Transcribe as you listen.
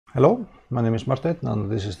Hello, my name is Martin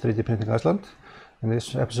and this is 3D Printing Iceland. In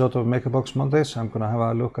this episode of Makerbox Mondays I'm going to have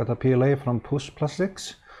a look at a PLA from Push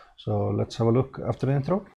Plastics. So let's have a look after the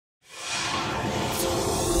intro.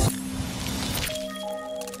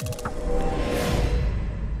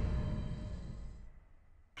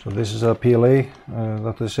 So this is a PLA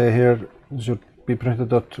that they say here should be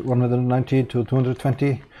printed at 190 to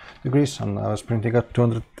 220 degrees, and I was printing at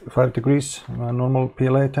 205 degrees, normal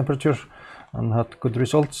PLA temperature, and had good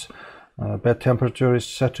results. Bed temperature is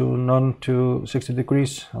set to none to 60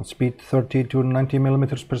 degrees and speed 30 to 90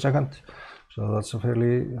 millimeters per second. So that's a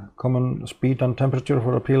fairly common speed and temperature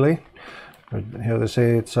for a PLA. But here they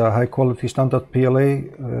say it's a high quality standard PLA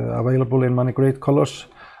available in many great colors.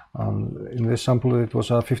 In this sample it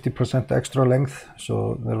was a 50% extra length,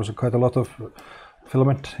 so there was quite a lot of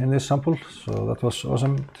filament in this sample, so that was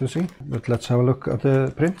awesome to see. But let's have a look at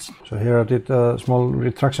the prints. So here I did a small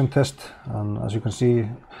retraction test, and as you can see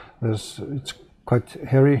it's quite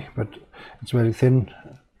hairy, but it's very thin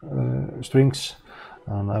strings,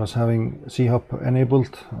 and I was having C-hop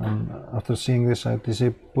enabled, and after seeing this I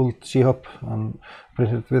disabled C-hop and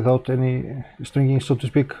printed without any stringing, so to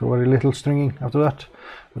speak, or very little stringing after that.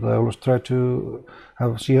 But I always try to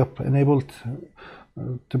have C-hop enabled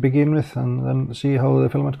to begin with and then see how the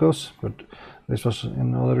filament goes, but this was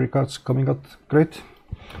in other regards coming out great.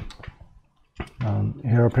 And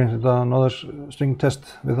here I printed another string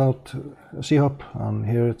test without C-hop, and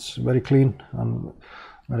here it's very clean and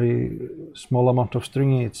very small amount of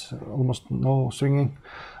stringing, it's almost no stringing,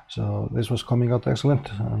 so this was coming out excellent.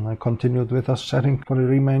 And I continued with a setting for the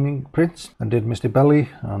remaining prints and did Mr. Belly,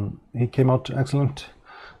 and he came out excellent.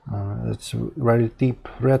 It's very deep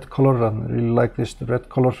red color, and I really like this red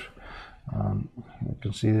color. You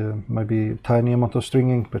can see maybe a tiny amount of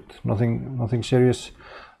stringing, but nothing serious.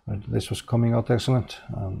 But this was coming out excellent.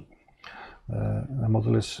 The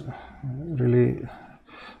model is really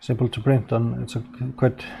simple to print, and it's a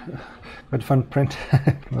quite fun print.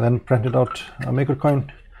 Then printed out a maker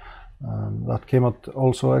coin, and that came out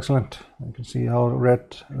also excellent. You can see how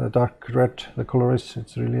red, the dark red, the color is.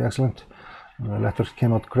 It's really excellent. The letters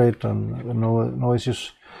came out great and no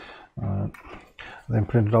issues. Then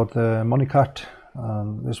printed out the money card,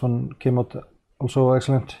 and this one came out also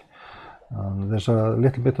excellent. There's a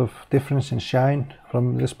little bit of difference in shine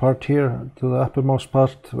from this part here to the uppermost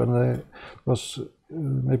part when there was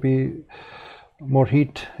maybe more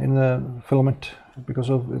heat in the filament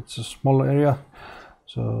because of it's a small area.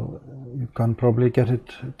 So you can probably get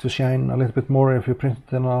it to shine a little bit more if you print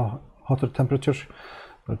it in a hotter temperature.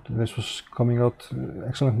 But this was coming out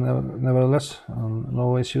excellent nevertheless, and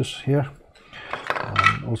no issues here.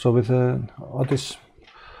 Also with the Otis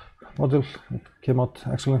model, it came out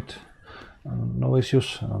excellent, no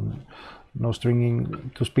issues, no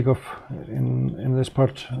stringing to speak of in this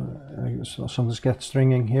part. Sometimes get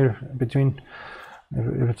stringing here between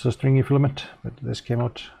if it's a stringy filament, but this came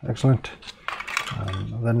out excellent.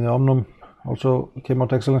 Then the Omnum also came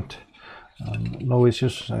out excellent. No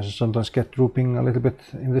issues. I sometimes get drooping a little bit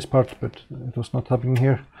in this part, but it was not happening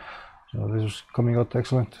here. So this was coming out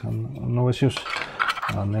excellent and no issues.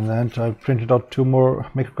 And in the end I printed out 2 more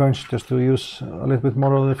maker coins just to use a little bit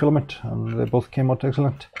more of the filament, and they both came out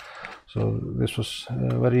excellent. So this was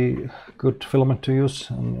a very good filament to use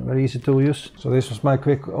and very easy to use. So this was my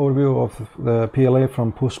quick overview of the PLA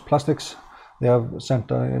from Push Plastics. They have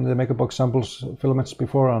sent in the Makerbox samples filaments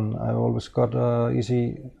before, and I've always got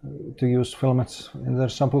easy to use filaments in their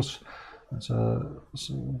samples. It's a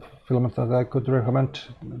filament that I could recommend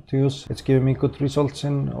to use. It's giving me good results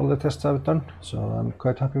in all the tests I've done, so I'm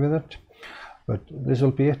quite happy with it. But this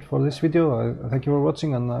will be it for this video. I thank you for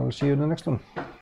watching, and I will see you in the next one.